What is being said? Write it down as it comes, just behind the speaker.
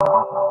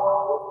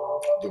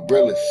The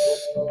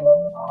Realest.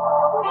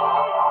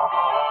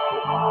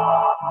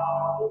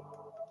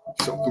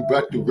 Talking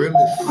about the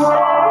Realest.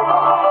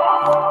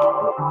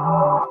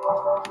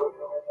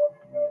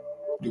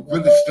 The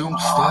Realest don't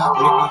stop,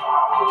 nigga.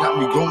 Got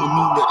me going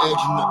on the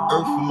edge of the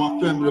earth for my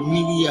family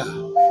media.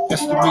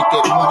 That's to make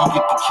that money,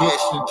 get the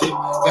cash and dip.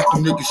 Got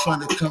them niggas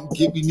trying to come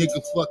get me, nigga,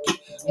 fuck it.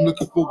 I'm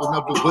looking for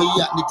another way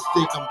out, niggas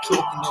think I'm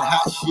talking that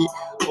hot shit.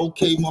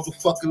 Okay,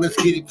 motherfucker, let's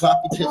get it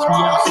poppin', catch me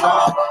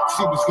outside.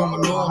 See what's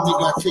going on,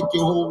 nigga, I take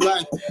your whole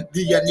life.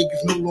 Leave y'all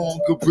niggas no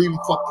longer breathing,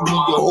 fuck you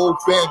and your whole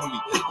family.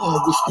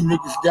 Wish the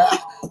niggas die,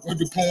 when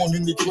the porn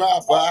in the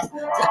drive-by.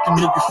 Got them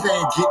niggas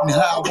saying getting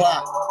high,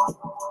 why?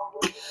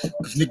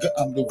 Cause nigga,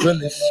 I'm the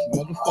realest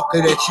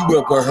motherfucker that you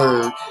ever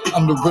heard.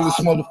 I'm the realest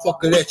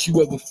motherfucker that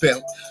you ever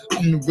felt.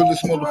 I'm the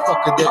realest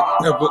motherfucker that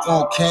ever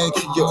came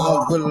to your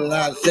own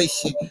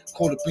realization.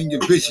 Caught up in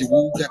your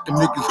visual. Got them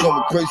niggas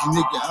going crazy,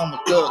 nigga. I'm a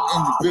thug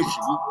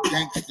individual.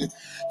 Gangster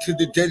to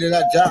the day that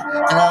I die.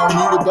 And I don't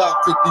need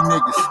about 50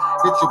 niggas.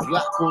 Hit your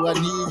block, all I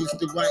need is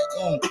the right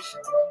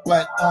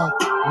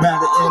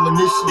matter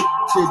ammunition.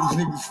 Tear these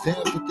niggas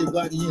down, put their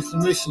body in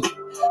submission.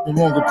 No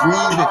longer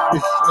breathe if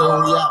it's the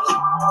only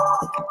option.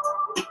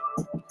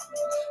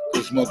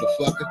 This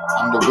motherfucker,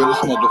 I'm the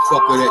realest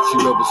motherfucker that you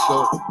ever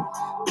saw.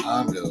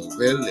 I'm the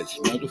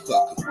realest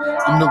motherfucker.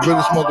 I'm the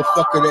realest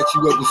motherfucker that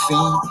you ever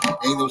seen.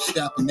 Ain't no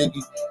stopping,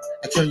 nigga.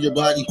 I turn your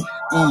body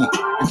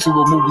into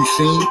a movie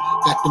scene.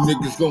 Got them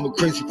niggas going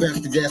crazy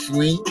past the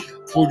gasoline.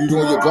 Put it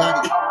on your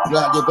body,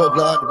 blah,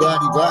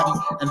 body.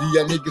 And these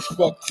niggas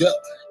fucked up.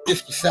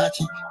 It's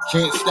Versace,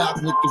 can't stop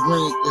with the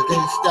ring. I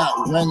can't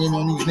stop ringing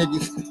on these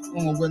niggas.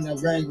 When I ring the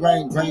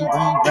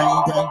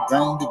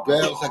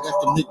bells. I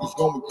got them niggas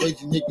going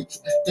crazy, niggas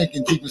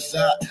thinking deep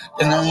inside.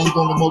 And I ain't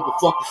gonna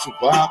motherfucker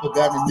survive. I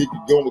got a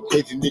nigga going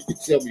crazy, nigga,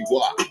 tell me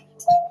why.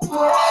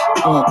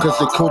 Cause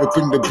they caught up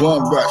in the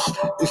bum rush.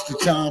 It's the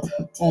time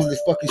on this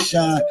fucking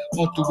shine.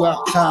 On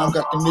throughout time,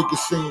 got them niggas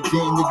saying,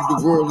 damn nigga,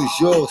 the world is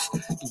yours.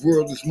 The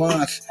world is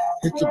mine.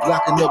 Hit the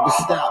block and never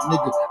stop,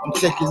 nigga. I'm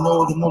taking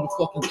all the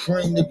motherfucking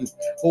cream, nigga.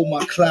 Hold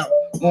my clout.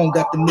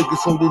 Got them niggas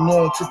holding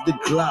on to the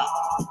Glock.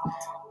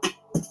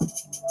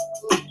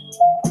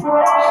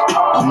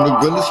 I'm the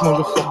realest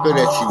motherfucker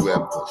that you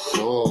ever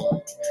saw.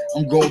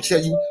 I'm gonna tell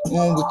you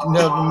what the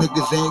other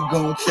niggas ain't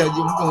gonna tell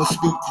you. I'm gonna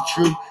speak the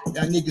truth.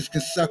 Y'all niggas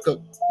can suck up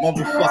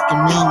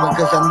motherfucking me,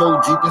 cause I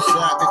know deep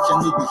inside that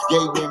y'all niggas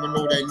gay women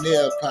know that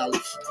nail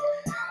polish.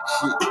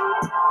 Shit,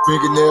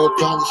 fingernail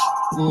polish,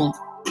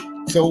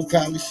 toe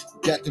polish.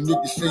 Got them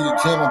niggas saying,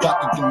 damn, I'm about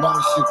to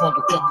demolish this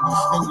motherfucker,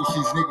 distinguish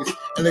these niggas,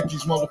 and let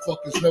these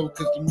motherfuckers know,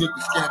 cause them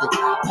niggas scatter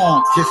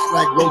just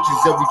like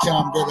roaches every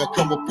time that I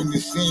come up in the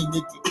scene,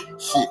 nigga.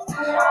 Shit.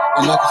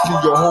 And I can see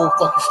your whole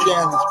fucking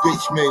style is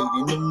bitch made.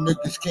 And them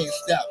niggas can't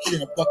stop shit,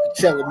 I'm fucking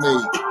telling me.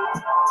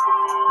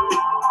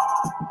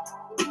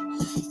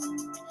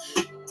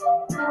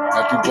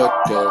 Nothing but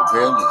the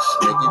realest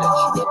nigga that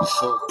you ever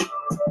saw.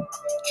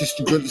 Just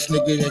the realest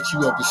nigga that you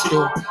ever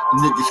saw. The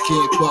niggas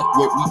can't fuck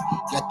with me.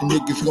 Got the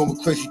niggas going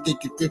crazy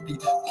thinking 50.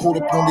 Caught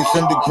up on this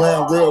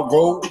underground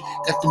railroad.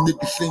 Got the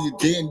niggas saying,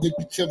 damn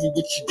nigga, tell me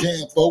what you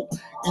damn for.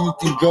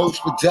 Anything goes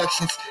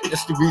productions.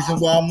 That's the reason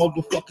why I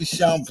motherfucking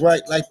shine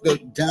bright like the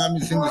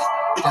diamonds in this.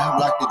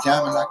 Like the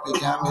diamonds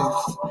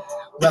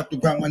wrapped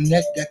around my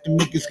neck. Got the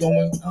niggas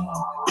going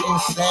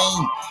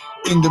insane.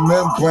 In the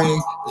membrane,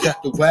 cause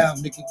after a while,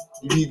 nigga,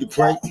 you need to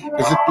pray.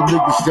 Cause if the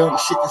niggas don't,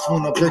 shit is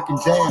when I break them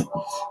down.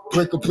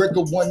 Breaker,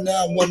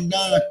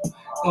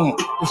 1919.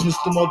 It's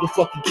Mr.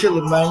 Motherfucking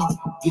Killer, man.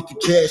 Get the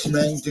cash,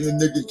 man. Then the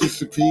nigga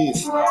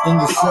disappears. In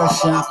the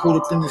sunshine,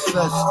 caught up in the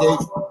sun state.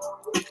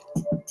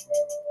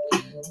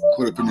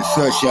 Caught up in the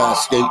sunshine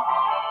state.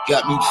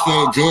 Got me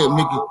saying, damn,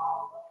 nigga.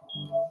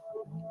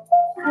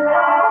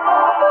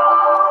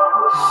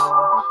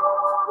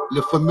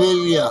 La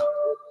Familia.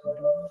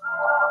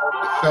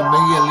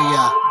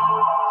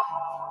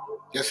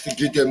 Just to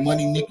get that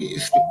money, nigga,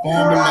 it's the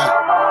formula.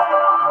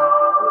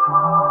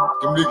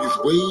 Them niggas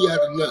way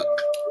out of luck.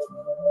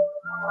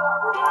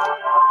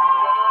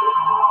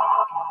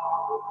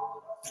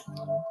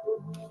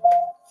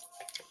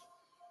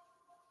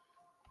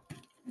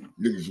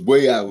 Niggas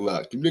way out of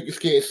luck. Them niggas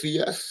can't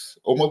see us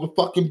or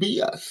motherfucking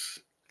be us.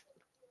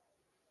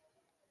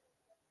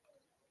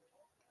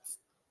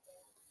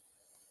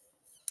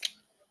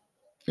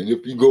 And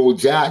if you go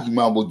die, you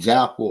might well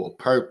die for a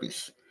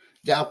purpose.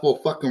 Die for a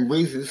fucking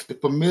reason. It's the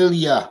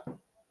familia.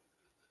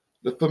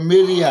 The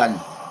familia.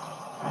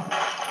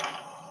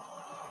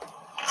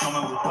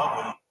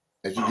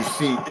 As you can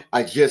see,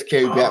 I just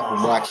came back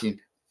from watching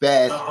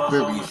Fast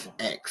Furious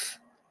X.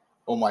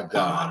 Oh my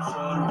God.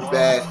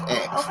 Fast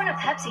X.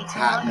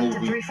 Hot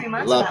movie.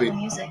 Love it.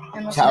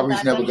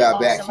 Tyrese never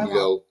got back to me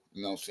though.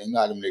 You know what I'm saying?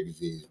 Not them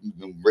niggas is.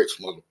 Them rich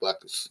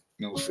motherfuckers.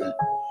 You know what I'm saying?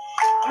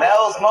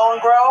 Mel's mowing,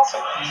 bro.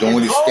 Don't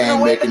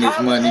understand making his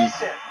money.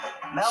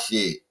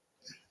 Shit.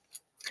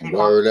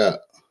 Word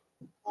up.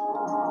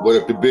 What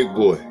up the big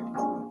boy?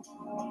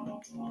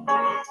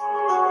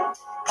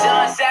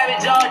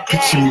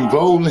 Picture me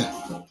rolling.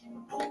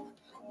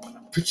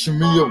 Picture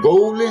me a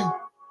rolling.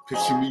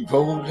 Picture me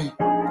rolling.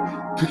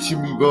 Picture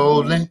me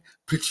rolling.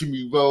 Picture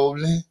me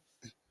rolling.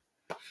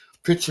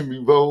 Picture me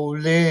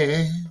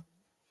rolling.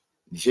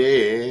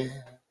 Yeah.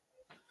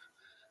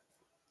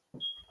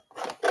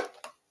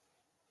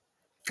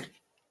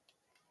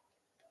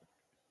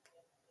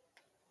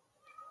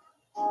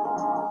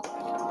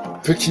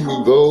 Picture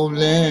me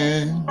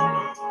rolling.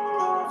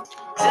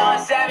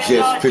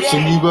 Just picture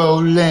me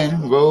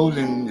rolling,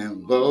 rolling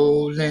and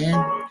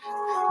rolling.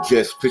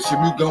 Just picture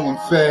me going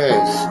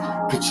fast.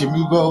 Picture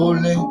me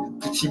rolling,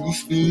 picture me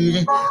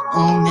speeding.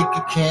 Oh,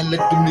 nigga, can't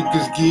let them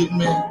niggas get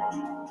me.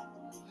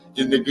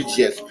 You nigga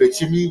just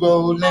picture me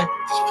rolling,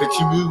 just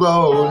picture me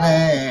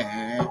rolling.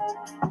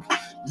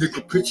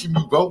 Nigga, picture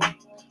me rolling.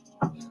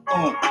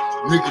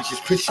 Nigga,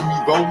 just picture me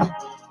rolling.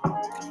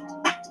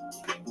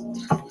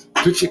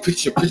 Picture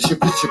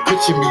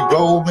me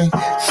rolling,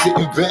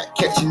 sitting back,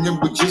 catching them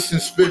with just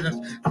and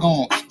spitting,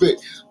 spit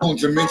on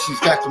dimensions,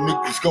 got the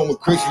niggas going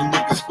crazy,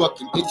 niggas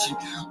fucking itchy,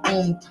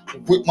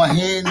 with my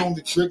hand on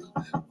the trigger,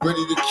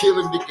 ready to kill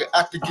a nigga,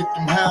 I could get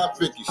them high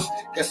figures,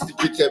 got to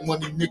get that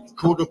money, nigga,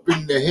 caught up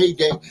in the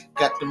heyday,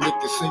 got them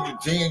niggas saying,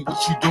 damn,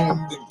 what you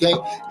doing today,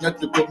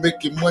 nothing but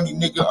making money,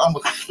 nigga, I'm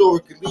a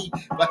historically,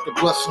 about to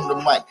bust on the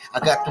mic, I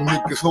got them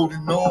niggas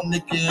holding on,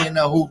 nigga, and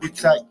I hold it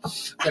tight,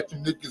 got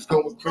them niggas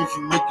going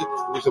crazy, nigga.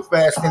 It was a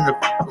fast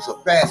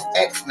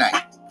X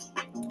night.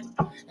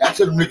 And I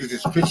tell them niggas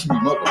just picture me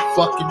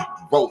motherfucking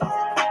rolling.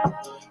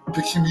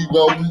 Picture me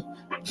rolling,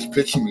 just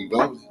picture me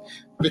rolling.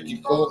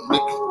 54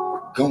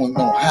 niggas going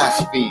on high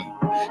speed.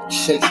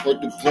 Chase for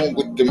the boom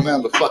with the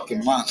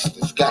motherfucking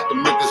monsters. Got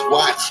them niggas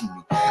watching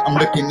me. I'm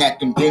looking at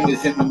them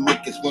dinners and them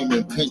niggas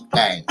wearing pink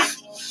things.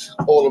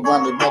 All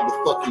around the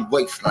motherfucking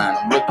waistline.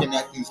 I'm looking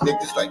at these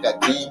niggas like,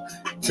 goddamn,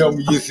 tell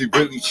me, is it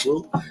really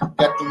true?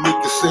 Got them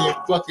niggas saying,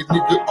 fucking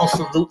nigga,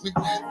 absolutely.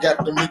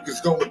 Got them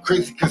niggas going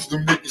crazy cause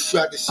them niggas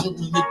tried to shoot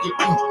me, nigga.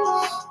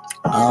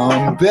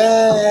 I'm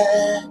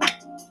back.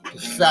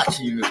 Versace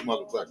in this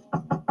motherfucker.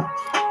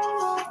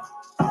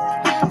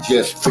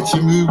 Just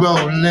picture me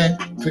rolling,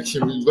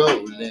 picture me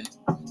rolling.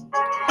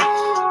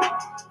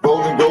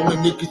 Rolling,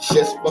 nigga,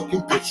 just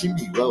fucking picture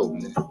me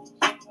rolling.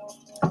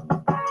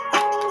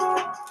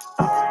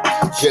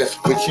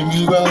 Just picture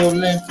me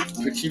rolling,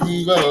 picture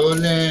me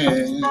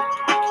rolling.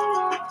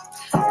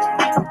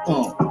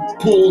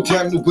 Pull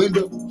down the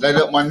window, light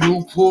up my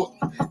Newport.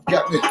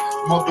 Got me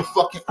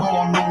motherfucking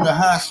on the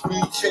high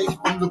speed chase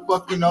from the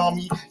fucking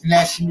army,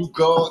 National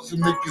Guard. Some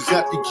niggas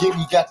out to get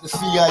me, got the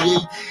CIA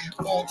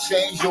on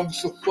change on me,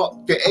 so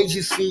fuck the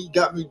agency.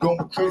 Got me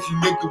going crazy,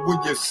 nigga,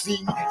 when you see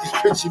me, just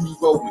picture me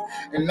rolling.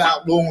 And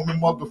outlaw on the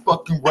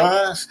motherfucking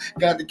rise.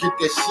 Gotta get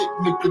that shit,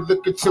 nigga,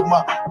 look into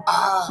my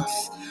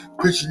eyes.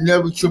 Picture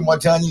never to my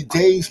Johnny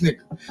days,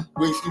 nigga.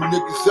 Raise them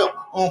niggas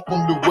up,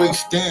 from the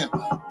waist down,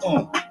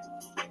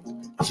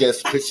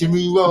 Just picture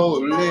me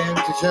rolling,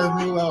 picture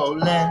me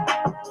rolling.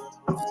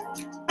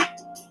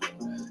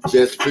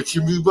 Just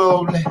picture me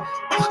rolling.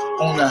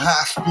 On a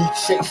high speed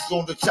chase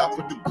on the top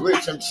of the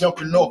bridge. I'm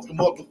jumping off the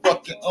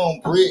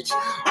motherfucking bridge.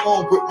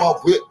 With my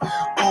whip.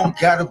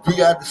 Gotta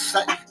be out of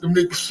sight. Them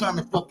niggas trying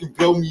to fucking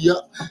blow me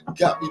up.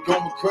 Got me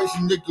going crazy,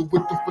 nigga,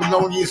 with the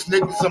felonious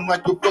niggas. I'm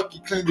like a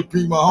fucking claim to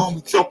be my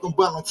homie. Talking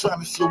about I'm trying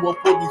to show up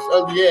for these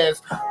ugly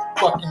ass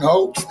fucking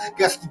hoes.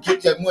 Got to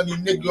get that money,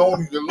 nigga,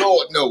 only the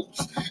Lord knows.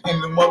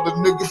 And the mother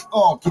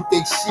niggas, get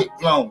they shit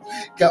blown.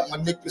 Got my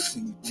niggas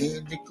singing,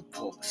 damn nigga,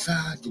 park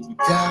side, do we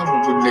die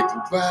when the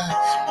nigga ride?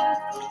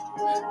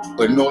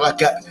 But all I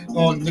got,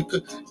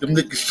 nigga, them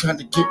niggas trying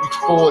to get me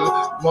for the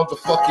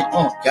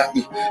motherfucking, got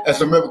me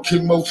as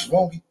American most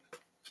wanted.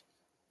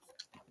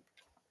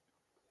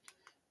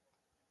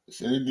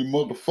 Any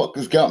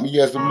motherfuckers got me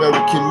as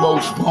American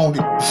most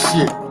wanted.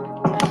 Shit.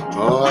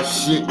 Oh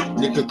shit,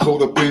 nigga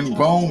caught up in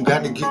Rome.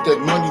 Gotta get that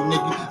money,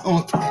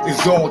 nigga.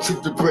 It's on,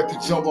 took the breath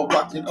to jump. I'm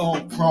rocking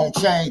chrome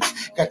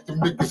chains. Got them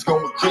niggas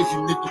going crazy,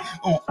 nigga.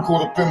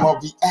 Caught up in my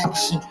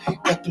reaction.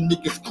 Got them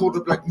niggas caught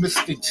up like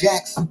Mr.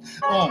 Jackson.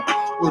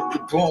 With the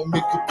bone,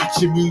 nigga,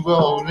 picture me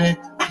rolling,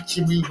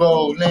 picture me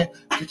rolling,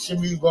 picture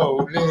me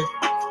rolling.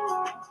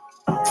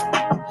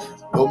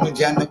 Rolling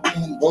down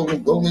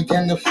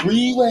the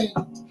freeway.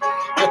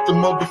 Got the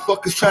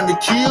motherfuckers trying to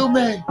kill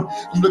me.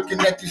 I'm looking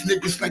at these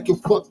niggas like, yo,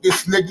 fuck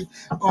this nigga.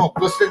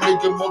 Plus that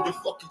nigga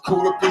motherfucking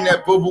caught up in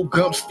that bubble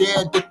gum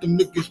stand that them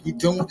niggas be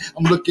doing.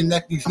 I'm looking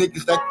at these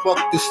niggas like, fuck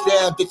the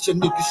stab that your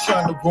niggas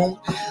trying to ruin.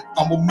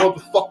 I'm a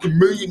motherfucking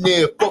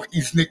millionaire, fuck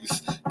these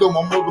niggas. Throw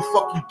my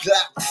motherfucking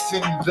blocks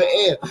in the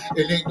air.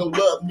 It ain't no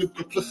love,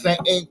 nigga, plus I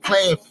ain't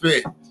playing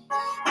fair.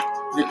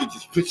 Nigga,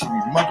 just picture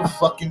me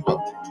motherfucking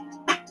up.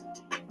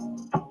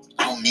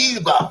 I don't need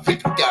about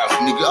 50,000,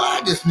 nigga.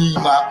 I just need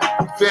my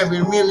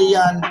family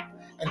million.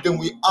 And then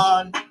we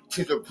on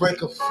to the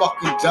break of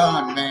fucking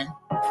dawn, man.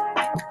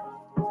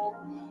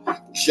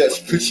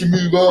 Just picture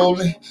me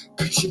rolling,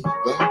 picture me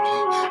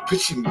rolling,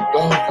 picture me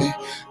rolling.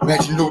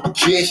 Imagine all the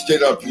cash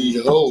that I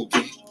be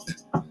holding.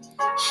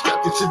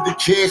 Stuck into the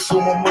cash on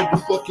my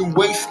motherfucking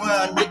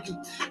waistline,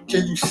 nigga.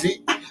 Can you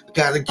see? I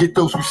gotta get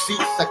those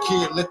receipts. I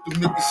can't let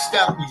them niggas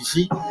stop me,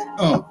 G.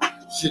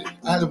 Shit,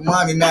 out of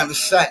mind and out of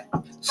sight.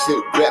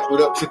 Shit, wrap it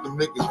up to the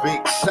niggas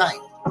big sight.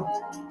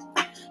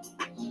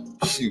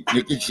 Shoot,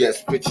 nigga,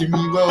 just picture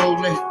me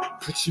rolling.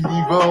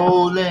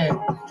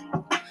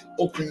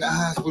 Open the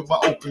eyes with my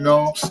open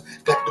arms.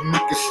 Got the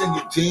niggas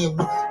singing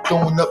damn,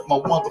 throwing up my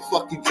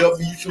motherfucking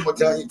W. To my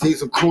dying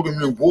days, I'm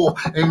coding in war,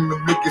 and the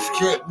niggas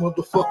can't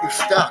motherfucking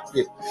stop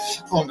it.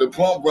 On the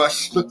bomb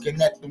rush, looking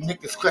at the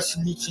niggas,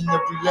 crushing each and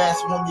every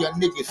last one of y'all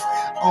niggas.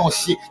 On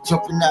shit,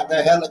 jumping out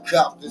of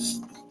helicopters.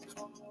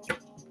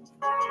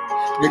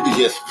 Nigga,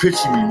 just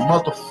picture me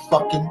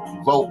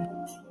motherfucking vote.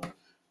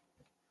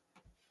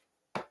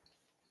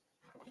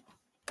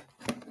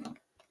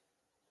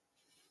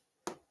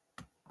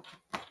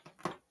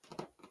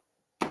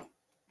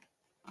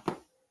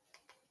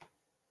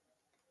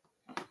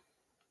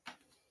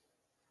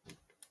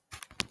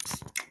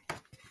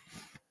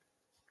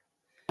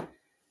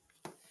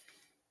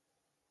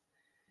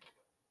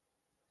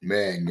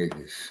 Man,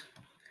 niggas.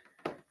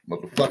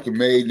 Motherfucking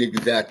made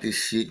niggas out this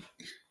shit.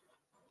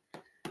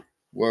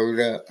 Word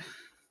up.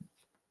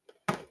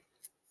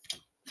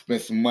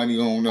 Spent some money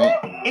on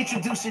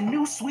Introducing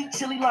new sweet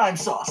chili lime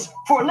sauce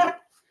for a limited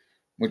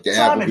with the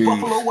time in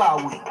Applebee's. Buffalo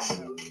Wild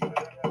Wings.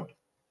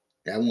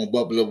 I want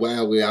Buffalo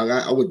Wild Wings.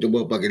 I went to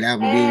motherfucking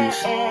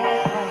Applebee's.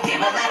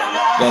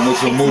 That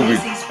was a movie.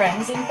 Macy's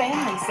Friends and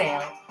Family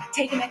Sale.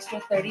 Take an extra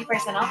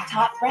 30% off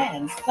top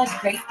brands, plus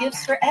great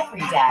gifts for every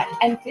dad,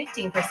 and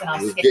 15%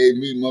 off. It gave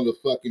me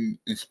motherfucking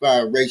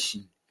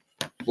inspiration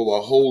for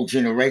a whole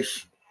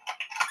generation.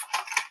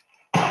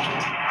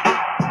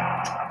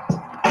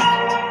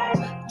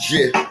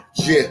 Yeah.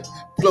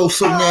 Flow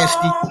so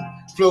nasty.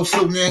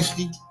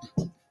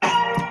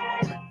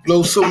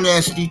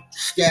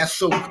 Staff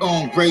so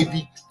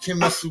gravy. Can't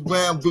mess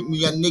around with me,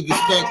 y'all niggas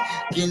think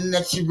getting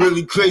that you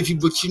really crazy,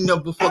 but you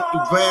never fucked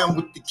around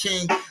with the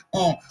king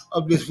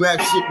of this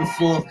rap shit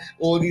before.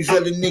 All these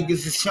other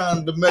niggas is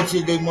trying to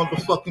measure they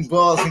motherfucking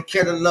bars and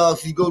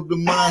catalogs. You go to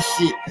mine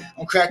shit.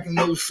 I'm cracking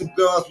those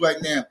cigars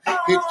right now.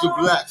 Hit the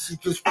block, she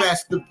just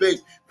passed the bait.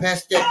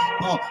 Pass that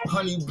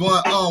honey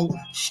bun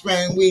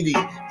strain weedy.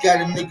 Got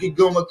a nigga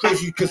going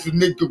crazy cause the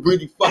nigga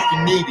really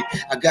fucking need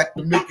it. I got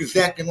the niggas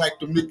acting like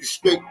the niggas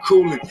straight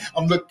coolin'.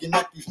 I'm looking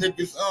at these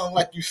niggas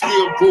like you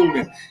still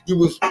coolin'. You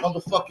was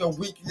motherfucking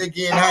weak nigga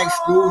in high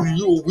school and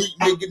you a weak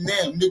nigga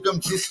now. Nigga, I'm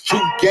just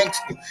too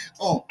gangster.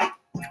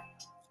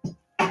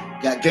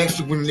 Got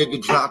gangster when the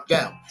nigga dropped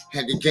out.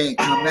 Had the game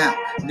come out.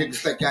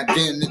 Niggas like,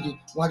 goddamn nigga,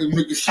 why them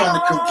niggas trying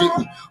to come get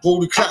me?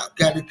 Holy crap,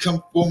 gotta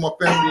come for my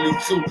family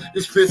too.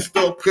 It's pissed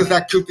off cause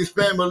I killed his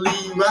family,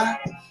 right?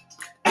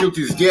 Killed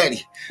his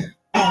daddy.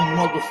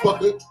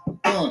 Motherfucker.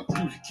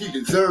 He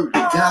deserved to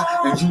die,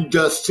 and you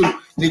does too.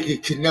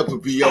 Nigga can never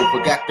be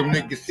over. Got them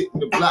niggas hitting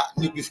the block,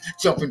 niggas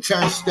jumping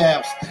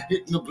turnstiles,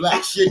 hitting the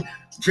block shit,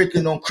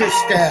 drinking on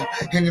crystal,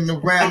 hanging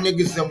around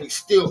niggas, and we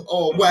still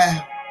all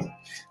wild.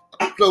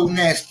 Flow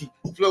nasty.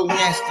 You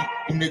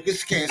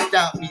niggas can't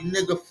stop me,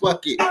 nigga.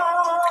 Fuck it.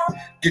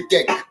 Get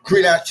that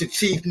grit out your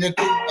teeth,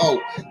 nigga.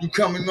 You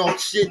coming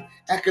off shit,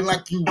 acting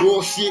like you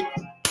raw shit.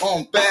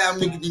 Bow,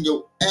 nigga, then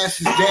your ass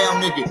is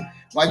down, nigga.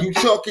 While you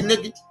talking,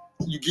 nigga,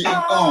 you getting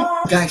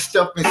diced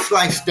up and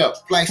sliced up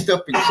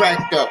and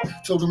cracked up.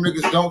 Told them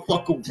niggas don't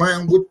fuck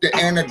around with the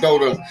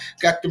antidote.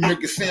 Got them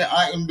niggas saying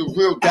I am the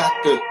real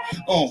doctor.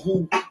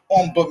 Who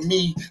but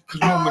me?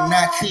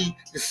 Illuminati,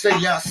 the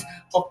seance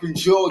up in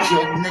Georgia,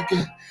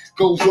 nigga.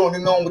 Goes on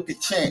and on with the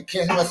chant.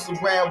 Can't mess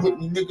around with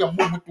me, nigga. I'm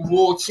moving through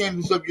all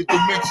channels of your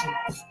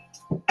dimensions.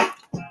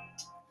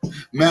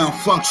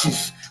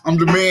 Malfunctions. I'm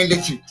the man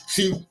that you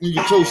see when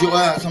you close your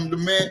eyes. I'm the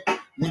man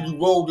when you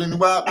roll and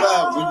ride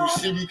by. When you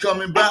see me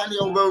coming by, they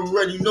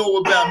already know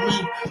about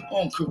me.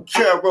 On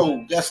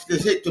Cacaro, that's the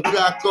hit the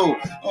block go.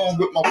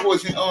 With my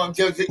poison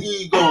Desert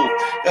Eagle.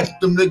 That's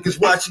them niggas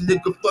watching,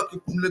 nigga,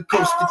 fucking from the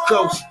coast to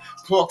coast.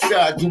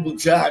 Parkside, do a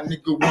job,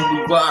 nigga, when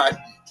we ride.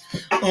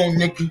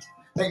 Nigga,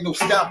 ain't no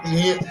stopping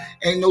here,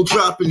 ain't no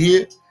dropping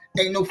here,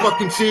 ain't no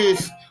fucking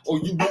tears.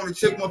 You wanna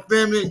take my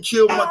family and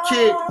kill my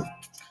kid?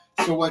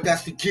 So I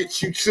got to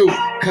get you too.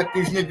 Cut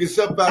these niggas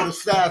up out of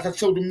size. I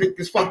told them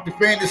niggas fuck the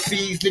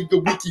fantasies.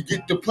 Nigga, we can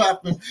get the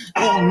poppin'.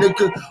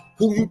 Nigga,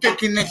 who you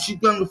thinking that you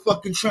gonna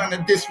fucking trying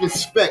to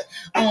disrespect?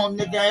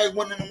 Nigga, I ain't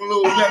one of them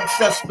little young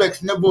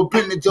suspects. Never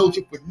been to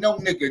Georgia for no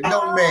nigga,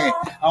 no man.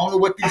 I don't know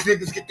what these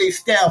niggas get their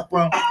style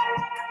from.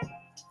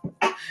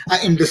 I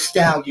am the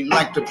stallion,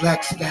 like the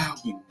black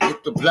stallion.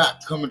 Hit the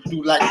block, coming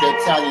through like the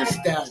Italian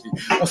stallion.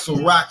 On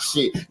some rock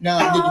shit.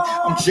 Nah, nigga,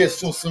 I'm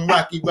just on some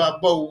Rocky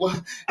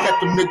Balboa. Got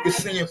them niggas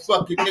saying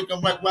fuck it, nigga,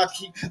 I'm like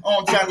Rocky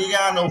on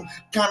Giuliano,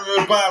 counting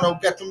Urbano.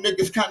 Got them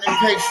niggas counting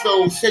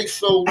pesos, say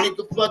so,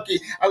 nigga, fuck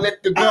it. I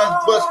let the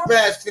guns bust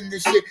fast in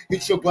this shit,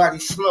 hit your body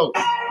slow.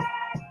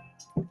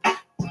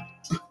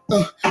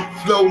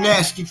 Flow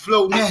nasty,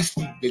 flow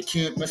nasty. They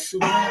can't mess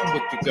around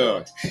with the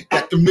guards.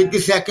 Got them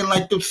niggas acting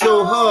like them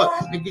so hard.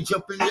 Nigga,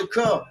 jump in your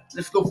car.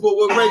 Let's go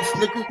for a race,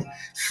 nigga.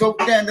 Soak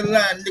down the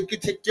line, nigga.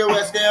 Take your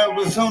ass to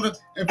Arizona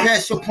and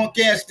pass your punk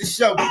ass to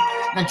show.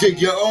 Now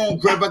dig your own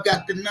grave. I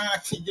got the 9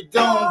 to your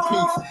dome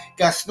piece.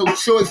 Got no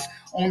choice.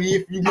 Only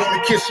if you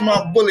wanna kiss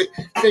my bullet.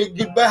 Say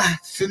goodbye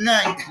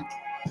tonight.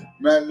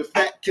 Matter of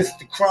fact, kiss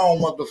the crown,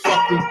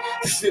 motherfucker.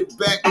 Sit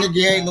back,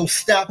 nigga. Ain't no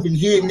stopping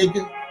here,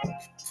 nigga.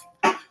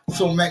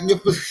 So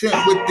magnificent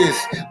with this,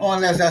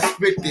 on as I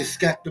spit this,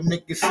 got the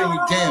niggas saying,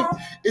 damn,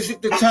 is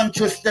it the tongue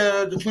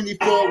twister, the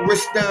 24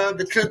 wrister,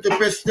 the clip the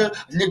wrister,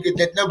 a nigga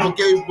that never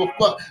gave a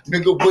fuck,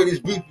 nigga with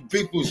his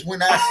beefers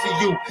when I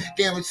see you,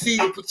 guarantee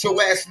to put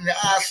your ass in the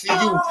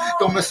ICU,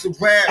 don't mess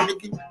around,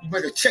 nigga, you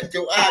better check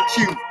your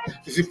IQ,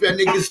 cause if your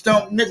niggas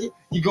don't, nigga,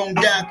 you gon'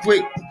 die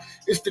quick,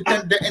 it's the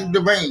thunder and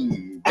the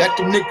rain, got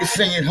them niggas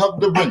saying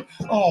hovering,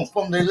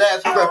 from their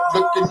last breath,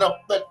 looking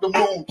up at the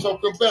moon,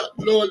 talking about,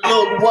 Lord,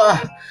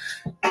 why?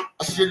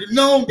 I should have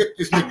known that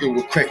this nigga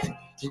was crazy.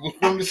 He was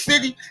from the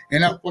city,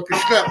 and I fucking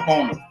slept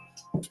on him.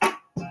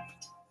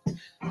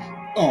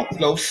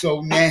 Flow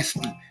so nasty.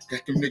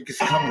 Got them niggas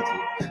coming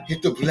through.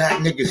 Hit the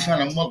black niggas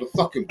trying to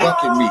motherfucking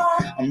bucket me.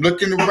 I'm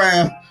looking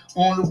around,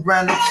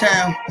 around the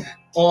town.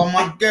 All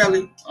my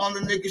girlie, all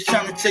the niggas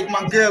trying to take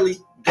my girlie.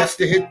 Got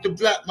to hit the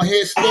block, my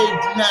head stay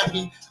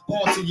nappy.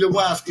 On to your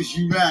eyes, cause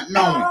you not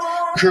knowing.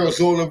 Girls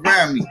all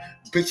around me.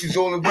 Bitches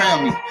all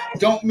around me.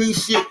 Don't mean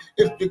shit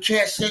if the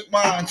cash ain't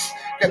mine.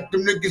 Got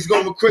them niggas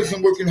going crazy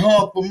and working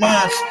hard for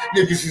mines.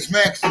 Niggas is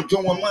maxing,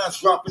 doing mines,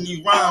 dropping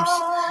these rhymes.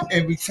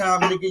 Every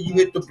time, nigga, you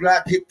hit the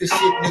block, hit the shit,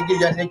 nigga.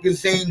 Y'all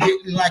niggas ain't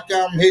hitting like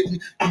I'm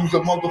hitting. You's a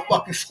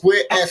motherfucking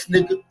square ass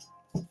nigga.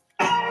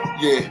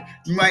 Yeah,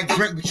 you might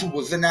drink, but you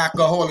was an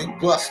alcoholic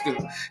buster.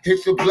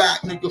 Hit the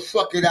block, nigga,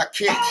 fuck it, I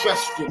can't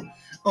trust you.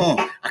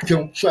 I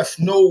don't trust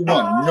no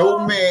one, no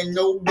man,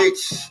 no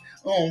bitch.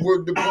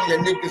 Word to boy, that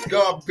niggas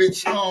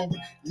garbage.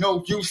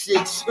 No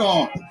usage.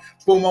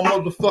 For my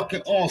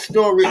motherfucking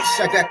storage.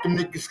 I got them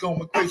niggas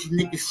going crazy.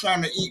 Niggas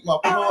trying to eat my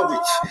porridge.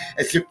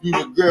 As if you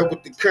the girl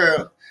with the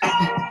curl.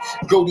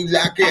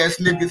 Goldilocks ass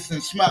niggas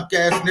and smock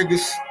ass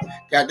niggas.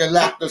 Got a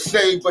lot to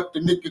say, but the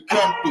nigga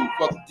come through.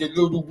 Fuck your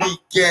little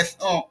weak ass.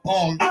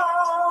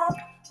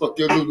 Fuck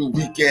your little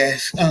weak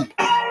ass.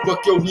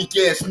 Fuck your weak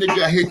ass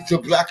nigga. I hit the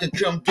block and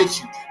come get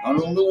you. I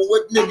don't know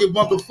what nigga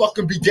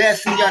motherfucking be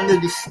gassing y'all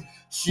niggas.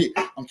 Shit,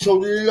 I'm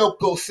totally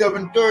loco,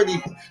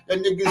 7:30.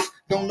 That niggas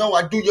don't know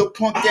I do your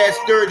punk ass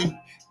dirty.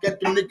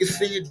 Got them niggas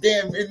saying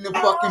damn in the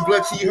fucking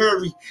bloody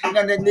hurry.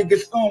 Now that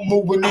niggas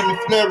moving in the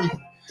flurry.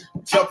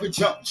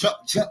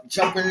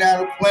 Jumping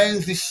out of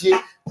planes and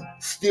shit.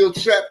 Still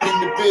trapped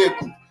in the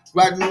vehicle.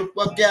 Riding the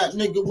fuck out,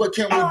 nigga, what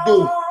can we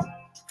do?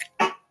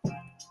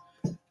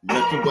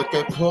 Nothing but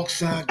that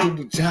Parkside do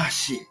the die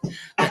shit.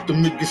 Got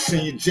them niggas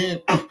saying jam,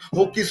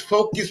 hocus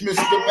pocus,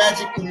 Mr.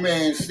 Magical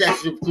Man,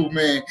 Statue of Cool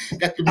Man.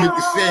 Got them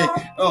niggas saying,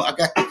 I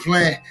got the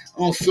plan,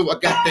 so I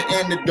got the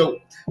antidote.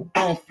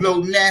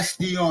 Flow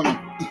nasty on them.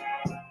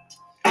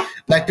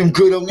 Like them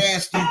good old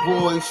nasty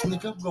boys,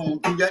 nigga, I'm gonna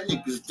do y'all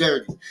niggas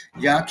dirty.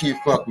 Y'all can't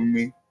fuck with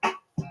me.